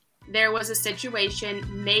there was a situation,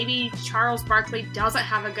 maybe Charles Barkley doesn't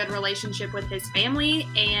have a good relationship with his family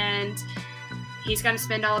and he's going to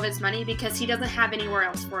spend all of his money because he doesn't have anywhere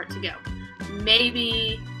else for it to go.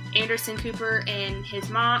 Maybe Anderson Cooper and his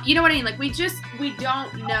mom, you know what I mean? Like, we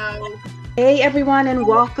don't know. Hey everyone, and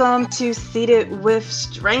welcome to Seated with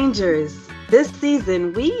Strangers. This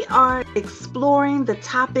season, we are exploring the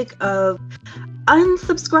topic of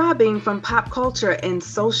unsubscribing from pop culture and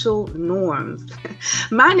social norms.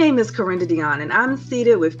 My name is Corinda Dion, and I'm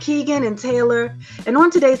seated with Keegan and Taylor. And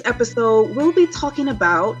on today's episode, we'll be talking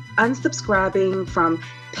about unsubscribing from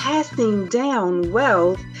passing down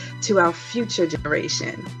wealth to our future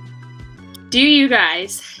generation. Do you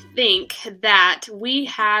guys think that we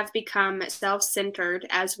have become self-centered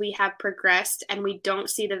as we have progressed and we don't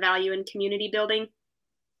see the value in community building?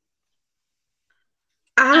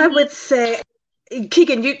 I would say,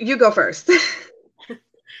 Keegan, you go first.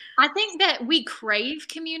 I think that we crave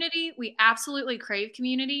community. We absolutely crave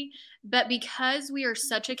community. But because we are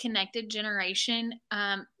such a connected generation,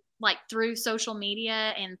 like through social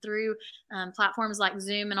media and through platforms like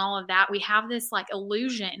Zoom and all of that, we have this like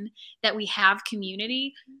illusion that we have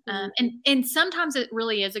community. And sometimes it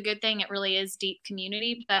really is a good thing. It really is deep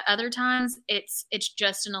community. But other times it's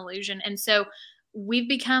just an illusion. And so we've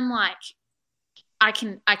become like, I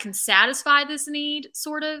can satisfy this need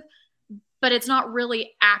sort of, but it's not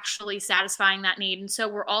really actually satisfying that need. And so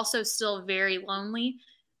we're also still very lonely,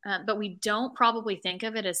 but we don't probably think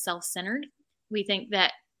of it as self-centered. We think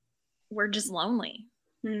that we're just lonely.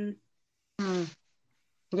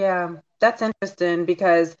 Yeah, that's interesting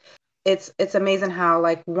because it's amazing how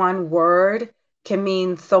like one word can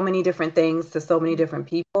mean so many different things to so many different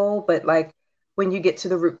people. But like when you get to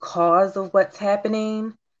the root cause of what's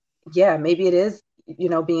happening, yeah, maybe it is,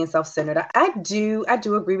 being self-centered. I do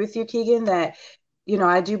agree with you, Keegan, that,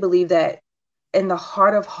 I do believe that in the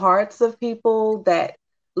heart of hearts of people that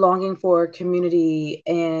longing for community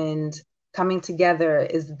and coming together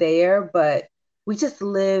is there, but we just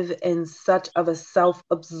live in such of a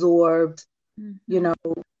self-absorbed,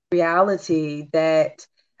 reality that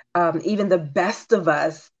even the best of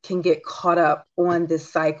us can get caught up on this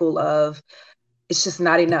cycle of it's just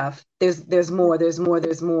not enough. There's more.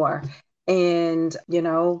 And,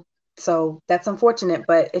 so that's unfortunate,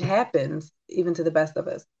 but it happens even to the best of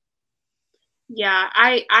us. Yeah,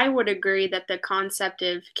 I would agree that the concept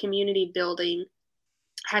of community building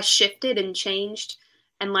has shifted and changed.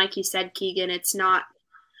 And like you said, Keegan, it's not,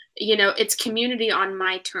 it's community on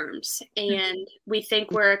my terms. And we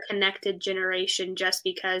think we're a connected generation just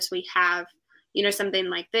because we have, something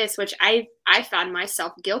like this, which I found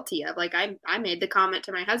myself guilty of. Like I made the comment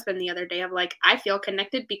to my husband the other day of like, I feel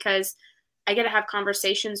connected because I get to have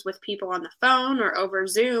conversations with people on the phone or over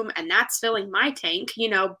Zoom, and that's filling my tank,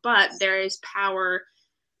 but there is power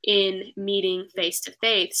in meeting face to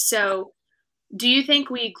face. So do you think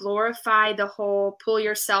we glorify the whole pull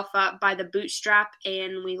yourself up by the bootstrap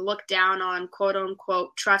and we look down on quote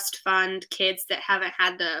unquote trust fund kids that haven't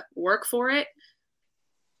had to work for it?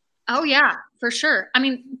 Oh yeah, for sure. I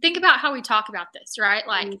mean, think about how we talk about this, right?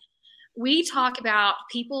 Like we talk about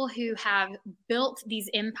people who have built these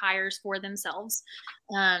empires for themselves.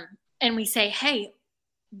 And we say, hey,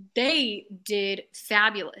 they did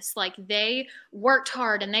fabulous. Like they worked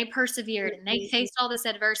hard and they persevered and they faced all this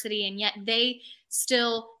adversity and yet they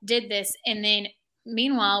still did this. And then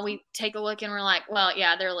meanwhile, we take a look and we're like, well,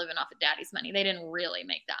 yeah, they're living off of daddy's money. They didn't really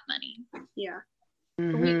make that money. Yeah.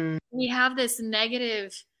 We have this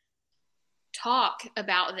negative talk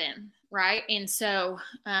about them, right? And so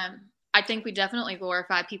I think we definitely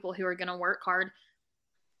glorify people who are going to work hard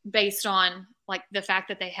based on like the fact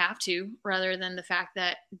that they have to, rather than the fact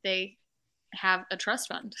that they have a trust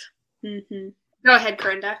fund. Go ahead,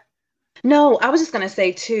 Corinda. No, I was just going to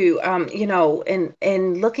say too,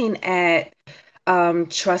 in looking at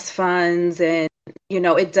trust funds and,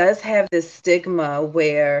 it does have this stigma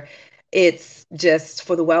where it's just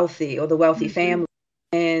for the wealthy or the wealthy family.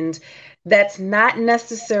 And that's not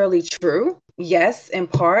necessarily true. Yes, in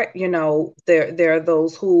part, there are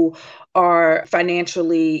those who are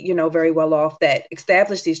financially, very well off that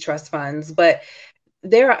establish these trust funds, but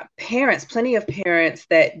there are parents, plenty of parents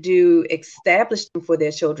that do establish them for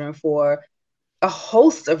their children for a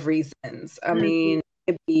host of reasons. I mean,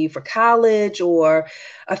 it could be for college or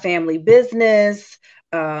a family business,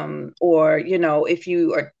 or, if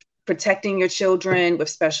you are protecting your children with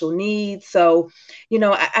special needs. So,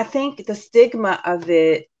 I think the stigma of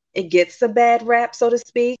it gets a bad rap, so to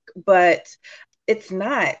speak, but it's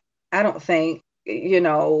not, I don't think,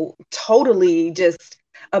 totally just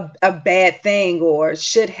a bad thing or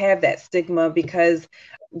should have that stigma, because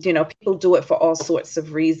people do it for all sorts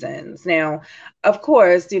of reasons. Now, of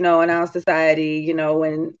course, in our society,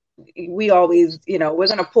 when we always, we're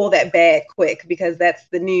going to pull that bag quick because that's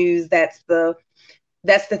the news, that's the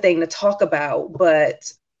thing to talk about.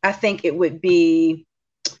 But I think it would be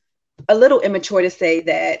a little immature to say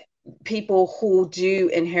that people who do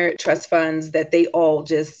inherit trust funds, that they all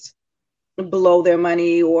just blow their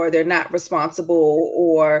money, or they're not responsible,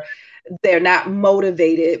 or they're not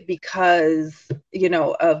motivated because,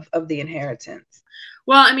 of the inheritance.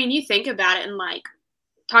 Well, I mean, you think about it, and like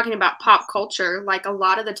talking about pop culture, like a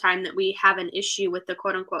lot of the time that we have an issue with the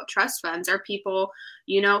quote unquote trust funds are people,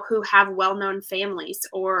 who have well-known families,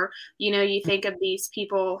 or, you think of these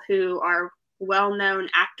people who are well-known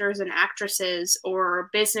actors and actresses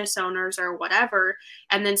or business owners or whatever,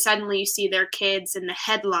 and then suddenly you see their kids in the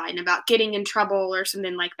headline about getting in trouble or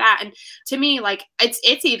something like that. And to me, like,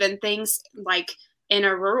 it's even things like in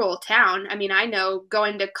a rural town. I mean, I know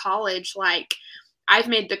going to college, like, I've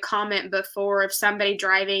made the comment before of somebody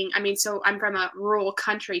driving. I mean, so I'm from a rural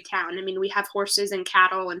country town. I mean, we have horses and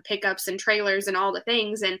cattle and pickups and trailers and all the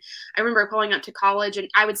things. And I remember pulling up to college and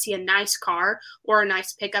I would see a nice car or a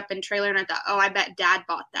nice pickup and trailer. And I thought, oh, I bet dad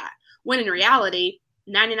bought that. When in reality,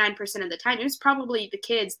 99% of the time, it was probably the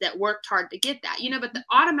kids that worked hard to get that, but the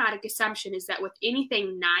automatic assumption is that with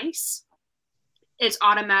anything nice, it's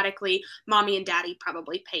automatically mommy and daddy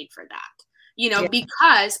probably paid for that.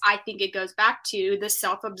 Because I think it goes back to the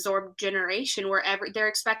self-absorbed generation where they're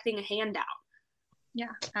expecting a handout.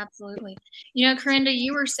 Yeah, absolutely. Corinda,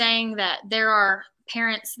 you were saying that there are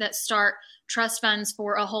parents that start trust funds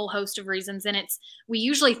for a whole host of reasons. And we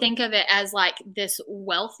usually think of it as like this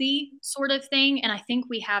wealthy sort of thing. And I think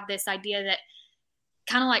we have this idea that,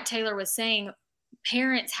 kind of like Taylor was saying,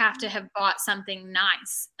 parents have to have bought something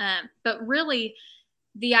nice. But really,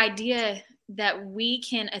 the idea that we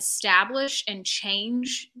can establish and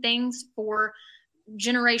change things for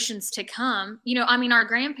generations to come. Our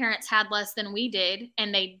grandparents had less than we did,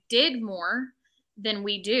 and they did more than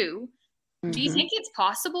we do. Mm-hmm. Do you think it's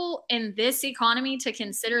possible in this economy to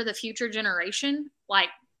consider the future generation like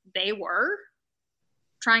they were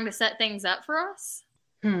trying to set things up for us?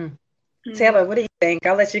 Taylor, what do you think?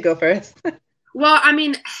 I'll let you go first. Well, I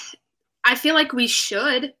mean, I feel like we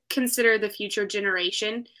should consider the future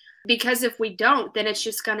generation, because if we don't, then it's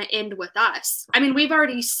just going to end with us. I mean, we've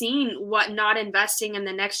already seen what not investing in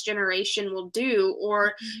the next generation will do.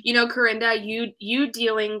 Or, Corinda, you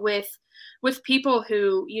dealing with people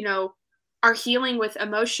who, are healing with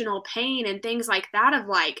emotional pain and things like that, of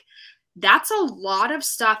like, that's a lot of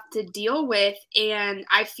stuff to deal with. And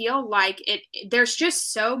I feel like there's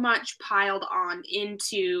just so much piled on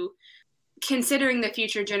into considering the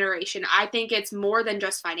future generation. I think it's more than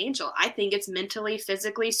just financial. I think it's mentally,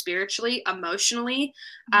 physically, spiritually, emotionally,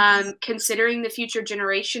 considering the future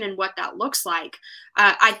generation and what that looks like.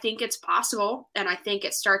 I think it's possible. And I think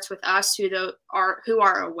it starts with us who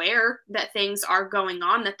are aware that things are going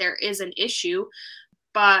on, that there is an issue.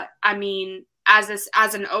 But I mean,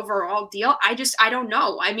 as an overall deal, I don't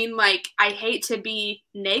know. I mean, like, I hate to be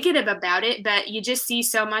negative about it, but you just see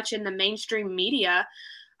so much in the mainstream media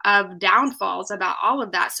of downfalls about all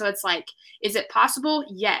of that. So it's like, is it possible?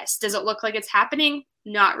 Yes. Does it look like it's happening?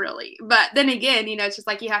 Not really. But then again, it's just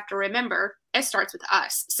like, you have to remember it starts with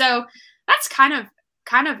us. So that's kind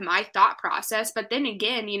of my thought process. But then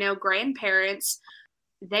again, grandparents,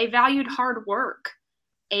 they valued hard work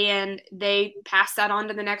and they passed that on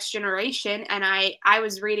to the next generation. And I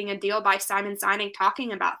was reading a deal by Simon Sinek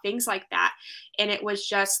talking about things like that. And it was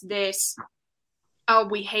just this, oh,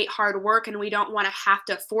 we hate hard work and we don't want to have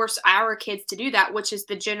to force our kids to do that, which is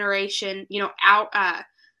the generation,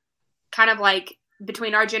 kind of like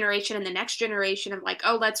between our generation and the next generation of like,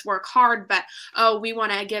 oh, let's work hard, but, oh, we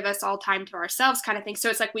want to give us all time to ourselves kind of thing. So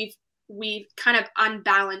it's like we've kind of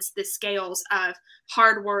unbalanced the scales of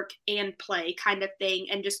hard work and play kind of thing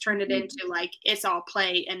and just turned it into like, it's all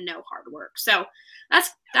play and no hard work. So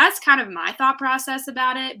that's kind of my thought process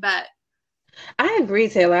about it. But I agree,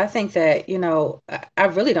 Taylor. I think that, I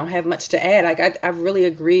really don't have much to add. Like, I really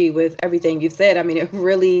agree with everything you've said. I mean, it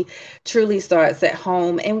really, truly starts at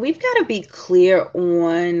home. And we've got to be clear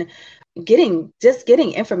on getting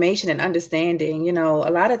information and understanding.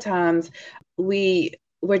 A lot of times we're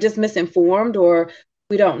just misinformed, or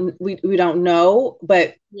we don't know.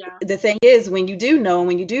 But the thing is, when you do know, and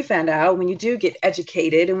when you do find out, when you do get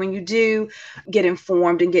educated, and when you do get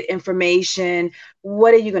informed and get information,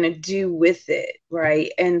 what are you going to do with it,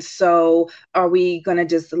 right? And so are we going to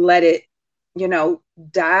just let it,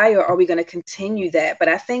 die, or are we going to continue that? But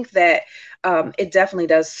I think that it definitely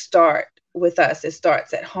does start with us. It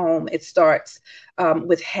starts at home. It starts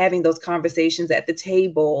with having those conversations at the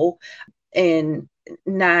table and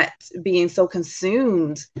not being so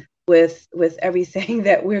consumed with everything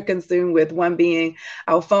that we're consumed with, one being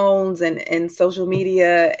our phones and social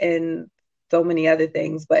media and so many other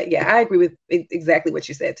things. But yeah, I agree with exactly what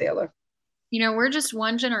you said, Taylor. We're just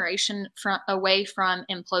one generation away from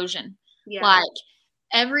implosion. Yeah. Like,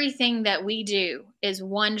 everything that we do is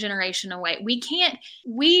one generation away.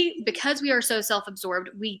 Because we are so self-absorbed,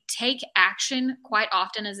 we take action quite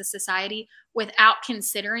often as a society without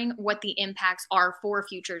considering what the impacts are for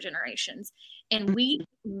future generations. And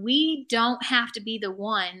we don't have to be the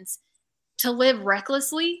ones to live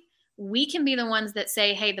recklessly. We can be the ones that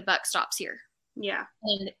say, hey, the buck stops here. Yeah.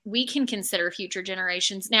 And we can consider future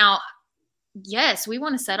generations. Now, yes, we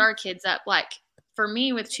want to set our kids up. Like, for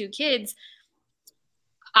me with 2 kids,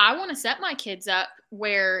 I want to set my kids up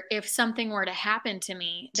where if something were to happen to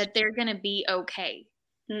me, that they're going to be okay.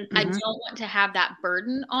 Mm-hmm. I don't want to have that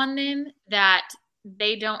burden on them that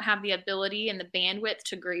they don't have the ability and the bandwidth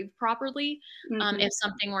to grieve properly. Mm-hmm. If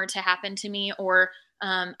something were to happen to me, or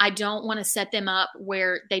I don't want to set them up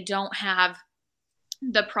where they don't have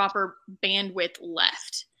the proper bandwidth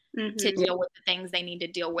left mm-hmm. to deal with the things they need to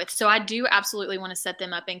deal with. So I do absolutely want to set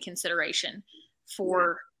them up in consideration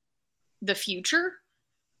for the future.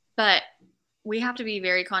 But we have to be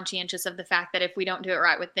very conscientious of the fact that if we don't do it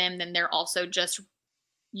right with them, then they're also just,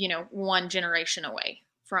 one generation away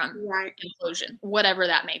from implosion, whatever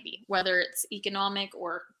that may be, whether it's economic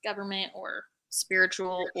or government or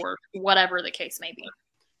spiritual or whatever the case may be.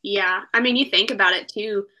 Yeah. I mean, you think about it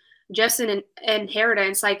too, just an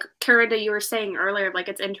inheritance, like Corinda, you were saying earlier, like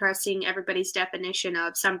it's interesting, everybody's definition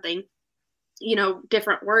of something,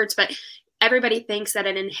 different words, but everybody thinks that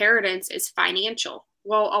an inheritance is financial.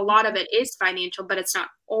 Well, a lot of it is financial, but it's not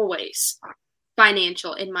always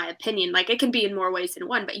financial, in my opinion. Like, it can be in more ways than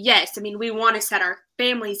one. But yes, I mean, we want to set our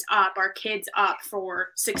families up, our kids up for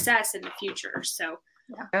success in the future. So,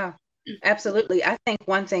 yeah, absolutely. I think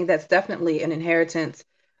one thing that's definitely an inheritance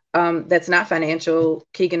that's not financial,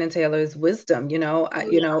 Keegan and Taylor, is wisdom.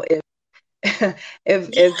 If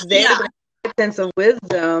there's a sense of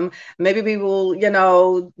wisdom, maybe we will,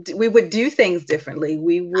 we would do things differently.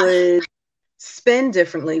 We would spend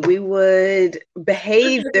differently. We would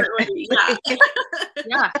behave differently.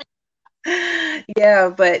 Yeah,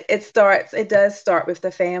 but it does start with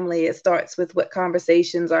the family. It starts with what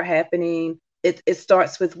conversations are happening. It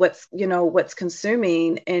starts with what's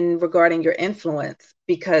consuming and regarding your influence,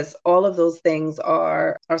 because all of those things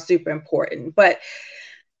are super important. But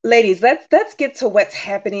ladies, let's get to what's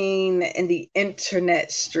happening in the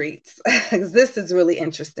internet streets, because this is really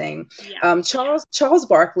interesting. Yeah. Charles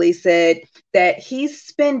Barkley said that he's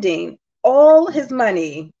spending all his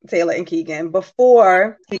money, Taylor and Keegan,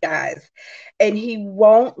 before he dies, and he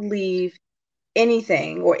won't leave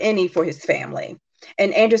anything or any for his family.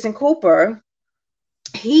 And Anderson Cooper,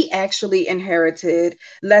 he actually inherited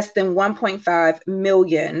less than 1.5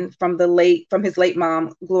 million from his late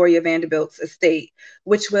mom, Gloria Vanderbilt's estate,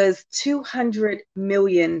 which was $200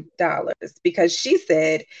 million, because she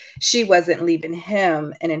said she wasn't leaving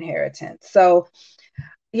him an inheritance. So,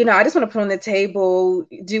 I just want to put on the table,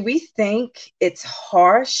 do we think it's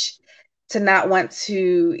harsh to not want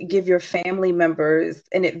to give your family members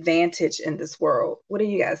an advantage in this world? What do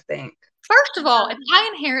you guys think? First of all, if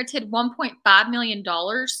I inherited $1.5 million,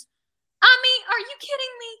 are you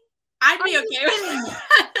kidding me? I'd be okay with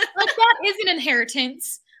that. Like, that is an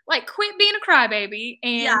inheritance. Like, quit being a crybaby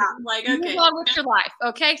and move on with your life,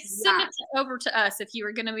 okay? Send it over to us if you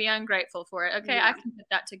were going to be ungrateful for it, okay? Yeah. I can put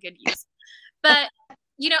that to good use. But,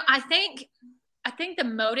 I think the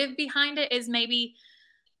motive behind it is maybe,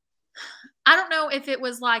 I don't know if it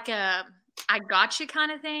was like a I got you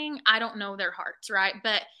kind of thing. I don't know their hearts, right?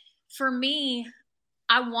 But for me,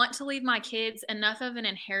 I want to leave my kids enough of an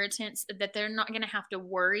inheritance that they're not going to have to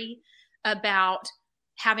worry about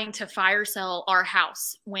having to fire sell our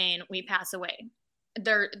house when we pass away.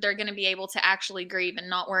 They're going to be able to actually grieve and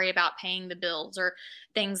not worry about paying the bills or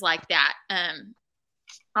things like that.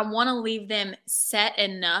 I want to leave them set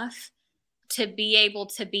enough to be able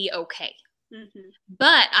to be okay. Mm-hmm.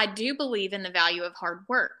 But I do believe in the value of hard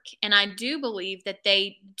work. And I do believe that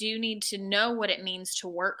they do need to know what it means to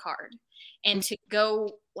work hard and to go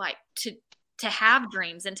to have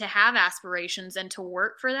dreams and to have aspirations and to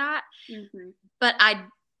work for that. Mm-hmm. But I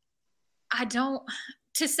don't,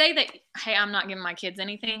 to say that, hey, I'm not giving my kids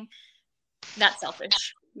anything, that's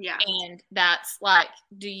selfish. Yeah. And that's like,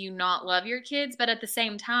 do you not love your kids? But at the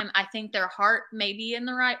same time, I think their heart may be in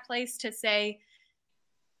the right place to say,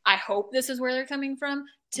 I hope this is where they're coming from,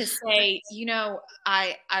 to say,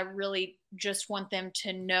 I really just want them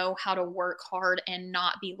to know how to work hard and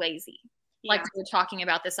not be lazy. Yeah. Like we were talking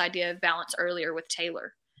about this idea of balance earlier with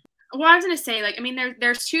Taylor. Well, I was going to say,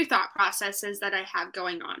 there's two thought processes that I have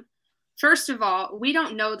going on. First of all, we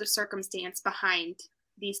don't know the circumstance behind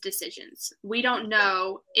these decisions. We don't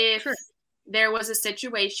know if there was a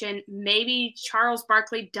situation, maybe Charles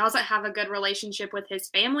Barkley doesn't have a good relationship with his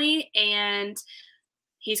family and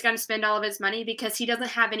he's going to spend all of his money because he doesn't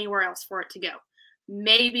have anywhere else for it to go.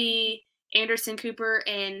 Maybe Anderson Cooper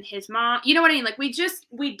and his mom, you know what I mean?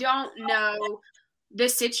 We don't know the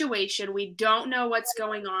situation. We don't know what's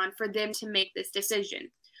going on for them to make this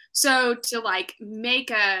decision. So to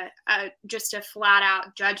make just a flat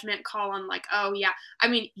out judgment call on oh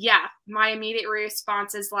yeah, my immediate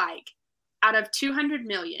response is out of 200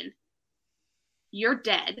 million, you're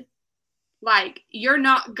dead. You're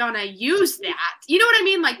not gonna use that. You know what I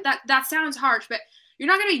mean? That sounds harsh, but you're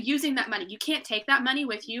not gonna be using that money. You can't take that money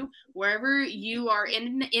with you wherever you are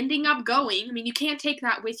ending up going. I mean, you can't take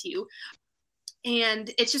that with you.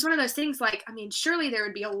 And it's just one of those things surely there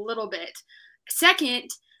would be a little bit. Second,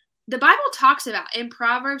 the Bible talks about in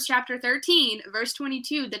Proverbs chapter 13, verse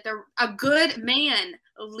 22, that a good man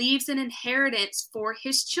leaves an inheritance for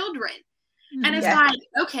his children. And it's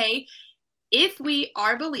okay, if we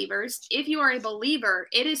are believers, if you are a believer,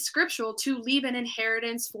 it is scriptural to leave an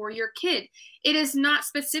inheritance for your kid. It is not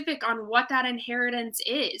specific on what that inheritance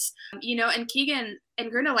is. And Keegan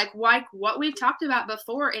and Grenda, what we've talked about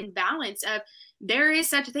before in balance of there is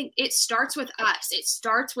such a thing. It starts with us. It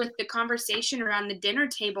starts with the conversation around the dinner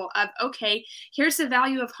table of, okay, here's the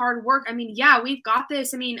value of hard work. We've got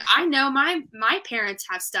this. I know my parents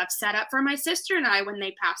have stuff set up for my sister and I when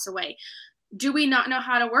they pass away. Do we not know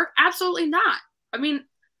how to work? Absolutely not.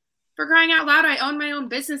 For crying out loud, I own my own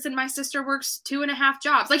business and my sister works 2.5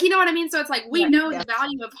 jobs. You know what I mean? So it's we know the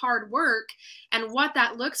value of hard work and what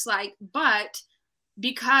that looks like. But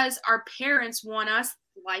because our parents want us,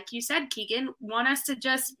 like you said, Keegan, want us to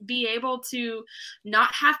just be able to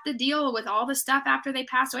not have to deal with all the stuff after they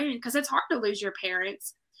pass away, because it's hard to lose your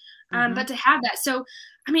parents. But to have that. So,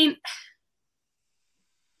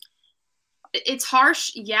 it's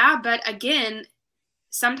harsh, yeah, but again,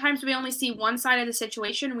 sometimes we only see one side of the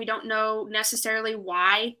situation. We don't know necessarily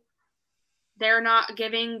why they're not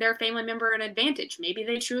giving their family member an advantage. Maybe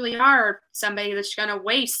they truly are somebody that's going to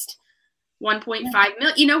waste 1.5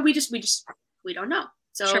 million. We don't know.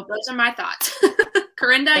 So those are my thoughts.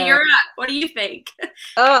 Corinda, you're up. What do you think?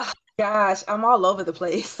 Oh gosh, I'm all over the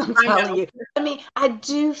place. I'm telling you. I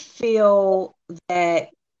do feel that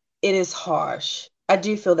it is harsh. I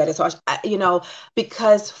do feel that it's harsh,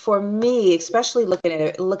 because for me, especially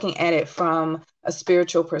looking at it from a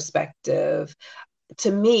spiritual perspective, to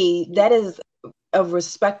me, that is a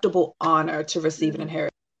respectable honor to receive an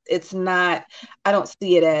inheritance. It's not, I don't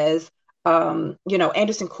see it as,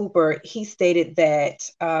 Anderson Cooper, he stated that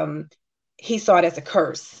he saw it as a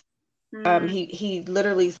curse. He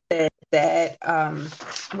literally said that, I'm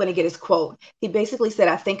going to get his quote. He basically said,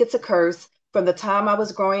 I think it's a curse. From the time I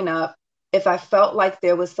was growing up, if I felt like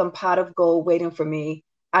there was some pot of gold waiting for me,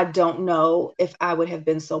 I don't know if I would have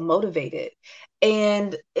been so motivated.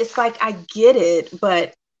 And it's I get it,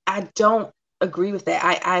 but I don't agree with that.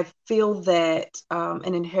 I feel that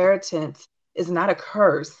an inheritance is not a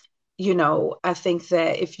curse. I think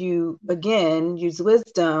that if you, again, use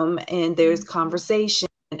wisdom and there's conversation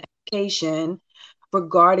and education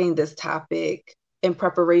regarding this topic in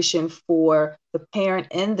preparation for the parent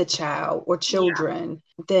and the child or children,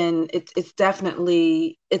 then it's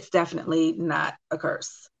definitely not a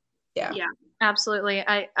curse. Yeah. Absolutely.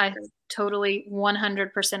 I totally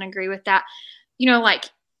 100% agree with that.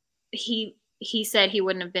 He said he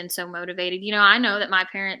wouldn't have been so motivated. I know that my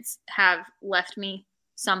parents have left me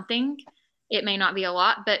something. It may not be a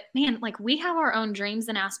lot, but man, we have our own dreams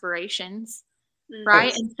and aspirations,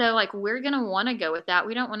 right? And so we're going to want to go with that.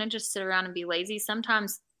 We don't want to just sit around and be lazy.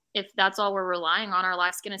 Sometimes if that's all we're relying on, our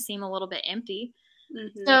life's going to seem a little bit empty.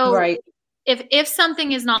 So if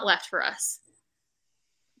something is not left for us,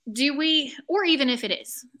 do we, or even if it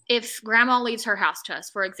is, if grandma leaves her house to us,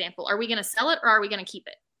 for example, are we going to sell it or are we going to keep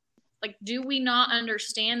it? Do we not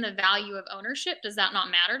understand the value of ownership? Does that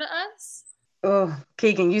not matter to us? Oh,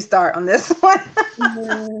 Keegan, you start on this one.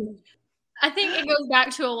 I think it goes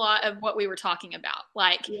back to a lot of what we were talking about.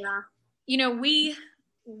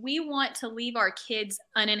 We want to leave our kids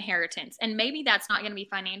an inheritance, and maybe that's not going to be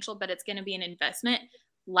financial, but it's going to be an investment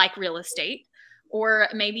like real estate, or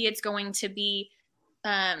maybe it's going to be,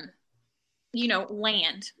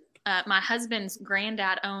 land. My husband's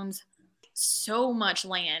granddad owns so much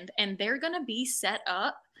land, and they're going to be set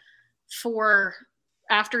up for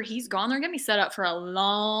after he's gone, they're going to be set up for a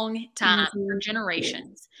long time, for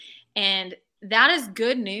generations. And that is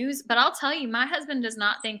good news. But I'll tell you, my husband does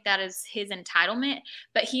not think that is his entitlement,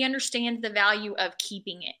 but he understands the value of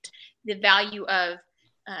keeping it, the value of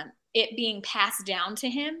it being passed down to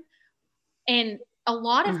him. And a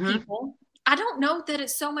lot of people, I don't know that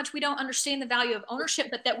it's so much we don't understand the value of ownership,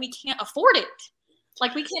 but that we can't afford it.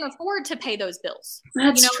 Like, we can't afford to pay those bills.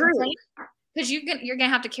 That's true. Because you're going to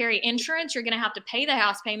have to carry insurance. You're going to have to pay the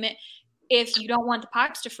house payment. If you don't want the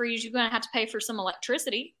pipes to freeze, you're going to have to pay for some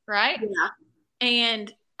electricity, right? Yeah.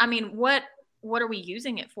 And I mean, what are we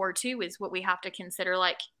using it for too is what we have to consider.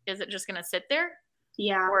 Like, is it just going to sit there?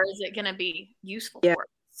 Yeah. Or is it going to be useful for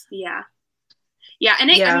us? Yeah. Yeah. And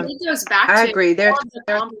it goes back to agree. All of the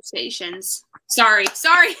conversations. Sorry.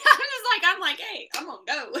 I'm like, hey, I'm going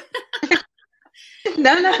to go.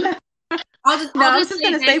 No. I was just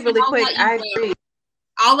going to say really quick. I agree.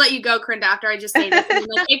 I'll let you go, Corinda, after I just say this.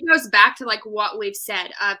 It goes back to like what we've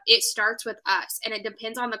said. It starts with us, and it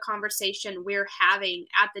depends on the conversation we're having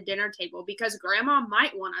at the dinner table, because grandma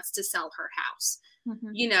might want us to sell her house.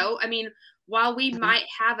 You know, I mean, while we might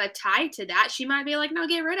have a tie to that, she might be like, no,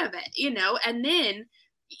 get rid of it, you know, and then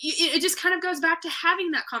it just kind of goes back to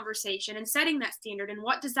having that conversation and setting that standard. And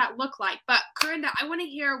what does that look like? But Corinda, I want to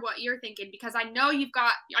hear what you're thinking, because I know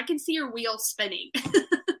I can see your wheels spinning.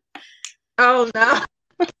 Oh, no.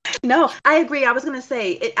 No, I agree. I was going to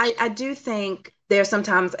say, I do think there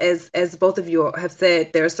sometimes, as both of you have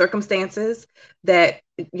said, there are circumstances that,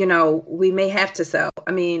 you know, we may have to sell.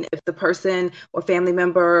 I mean, if the person or family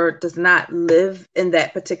member does not live in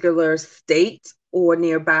that particular state or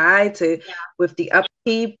nearby with the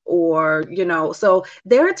upkeep, or, you know, so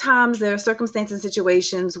there are circumstances and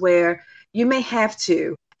situations where you may have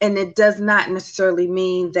to, and it does not necessarily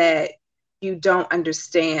mean that you don't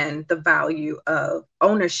understand the value of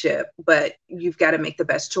ownership, but you've got to make the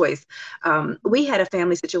best choice. We had a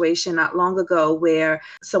family situation not long ago where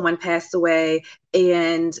someone passed away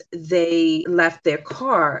and they left their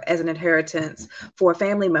car as an inheritance for a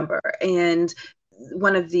family member. And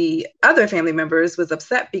one of the other family members was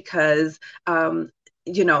upset because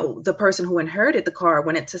you know, the person who inherited the car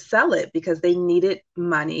wanted to sell it because they needed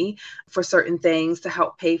money for certain things to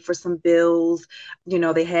help pay for some bills. You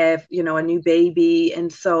know, they have, you know, a new baby.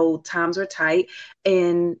 And so times were tight,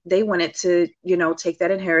 and they wanted to, you know, take that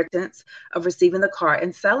inheritance of receiving the car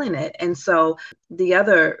and selling it. And so the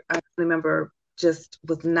other family member just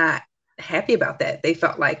was not happy about that. They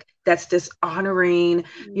felt like that's dishonoring,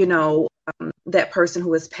 you know, that person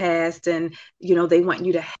who has passed, and, you know, they want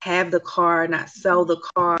you to have the car, not sell the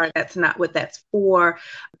car. That's not what that's for.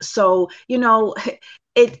 So, you know,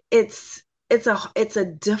 it's a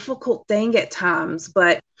difficult thing at times,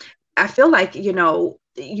 but I feel like, you know,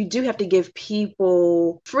 you do have to give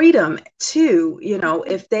people freedom too. You know,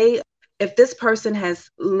 if this person has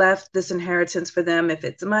left this inheritance for them, if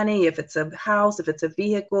it's money, if it's a house, if it's a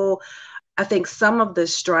vehicle, I think some of the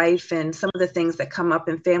strife and some of the things that come up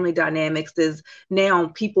in family dynamics is now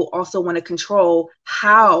people also want to control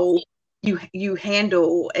how you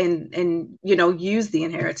handle and you know, use the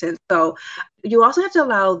inheritance. So you also have to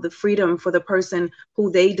allow the freedom for the person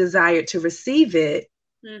who they desire to receive it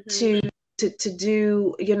to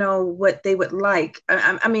do, you know, what they would like.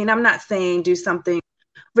 I mean, I'm not saying do something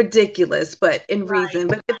ridiculous, but in reason,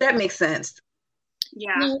 but if that makes sense.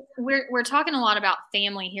 Yeah. Well, we're talking a lot about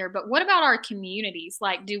family here, but what about our communities?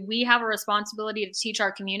 Like, do we have a responsibility to teach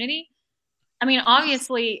our community? I mean,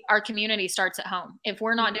 obviously our community starts at home. If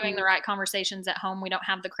we're not doing the right conversations at home, we don't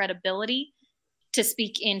have the credibility to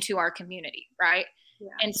speak into our community, right?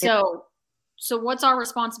 Yeah. And so what's our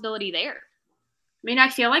responsibility there? I mean, I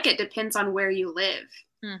feel like it depends on where you live,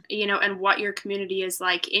 you know, and what your community is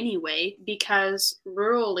like anyway, because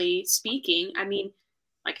rurally speaking, I mean,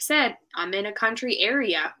 like I said, I'm in a country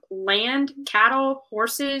area. Land, cattle,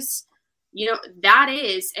 horses, you know, that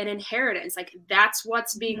is an inheritance. Like, that's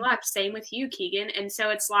what's being left. Same with you, Keegan. And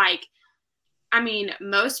so it's like, I mean,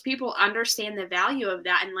 most people understand the value of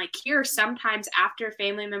that. And like here, sometimes after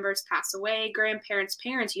family members pass away, grandparents,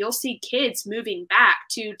 parents, you'll see kids moving back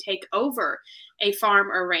to take over a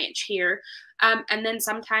farm or ranch here. And then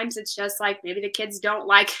sometimes it's just like maybe the kids don't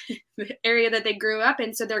like the area that they grew up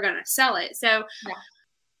in, so they're going to sell it. So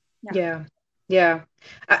Yeah.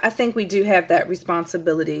 I think we do have that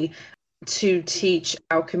responsibility to teach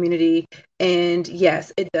our community. And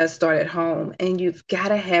yes, it does start at home, and you've got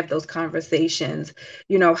to have those conversations.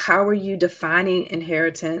 You know, how are you defining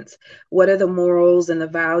inheritance? What are the morals and the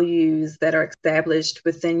values that are established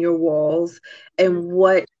within your walls? And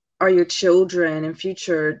what are your children and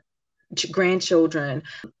future grandchildren,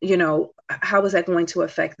 how is that going to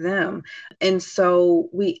affect them? And so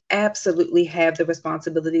we absolutely have the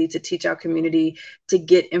responsibility to teach our community, to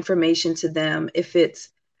get information to them, if it's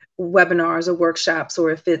webinars or workshops,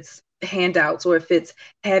 or if it's handouts, or if it's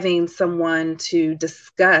having someone to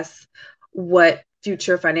discuss what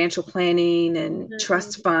future financial planning and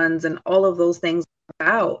trust funds and all of those things are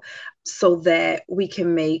about, so that we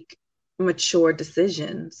can make mature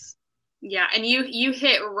decisions. Yeah, and you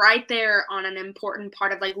hit right there on an important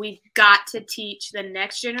part of, like, we've got to teach the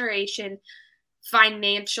next generation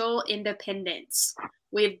financial independence.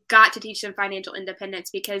 We've got to teach them financial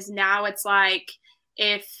independence, because now it's like,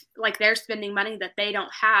 if like they're spending money that they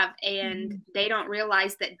don't have, and they don't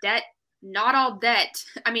realize that debt, not all debt,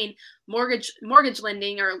 I mean, mortgage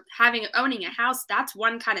lending or owning a house, that's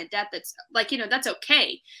one kind of debt that's like, that's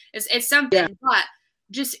okay. It's something, but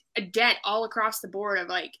just a debt all across the board of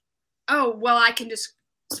like, oh, well, I can just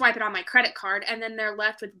swipe it on my credit card, and then they're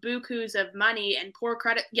left with bukus of money and poor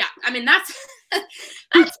credit. Yeah, I mean, that's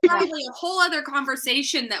probably a whole other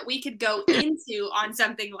conversation that we could go into on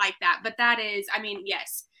something like that. But that is, I mean,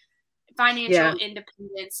 yes, financial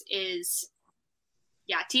independence is,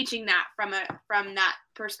 teaching that from that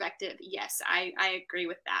perspective. Yes, I agree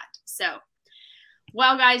with that. So,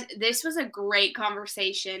 well, guys, this was a great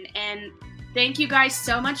conversation, and thank you guys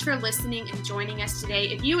so much for listening and joining us today.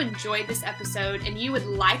 If you enjoyed this episode and you would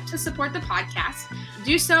like to support the podcast,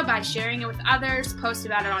 do so by sharing it with others, post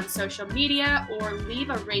about it on social media, or leave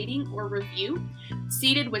a rating or review.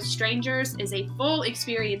 Seated with Strangers is a full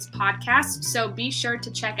experience podcast, so be sure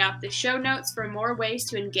to check out the show notes for more ways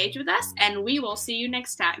to engage with us, and we will see you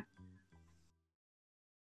next time.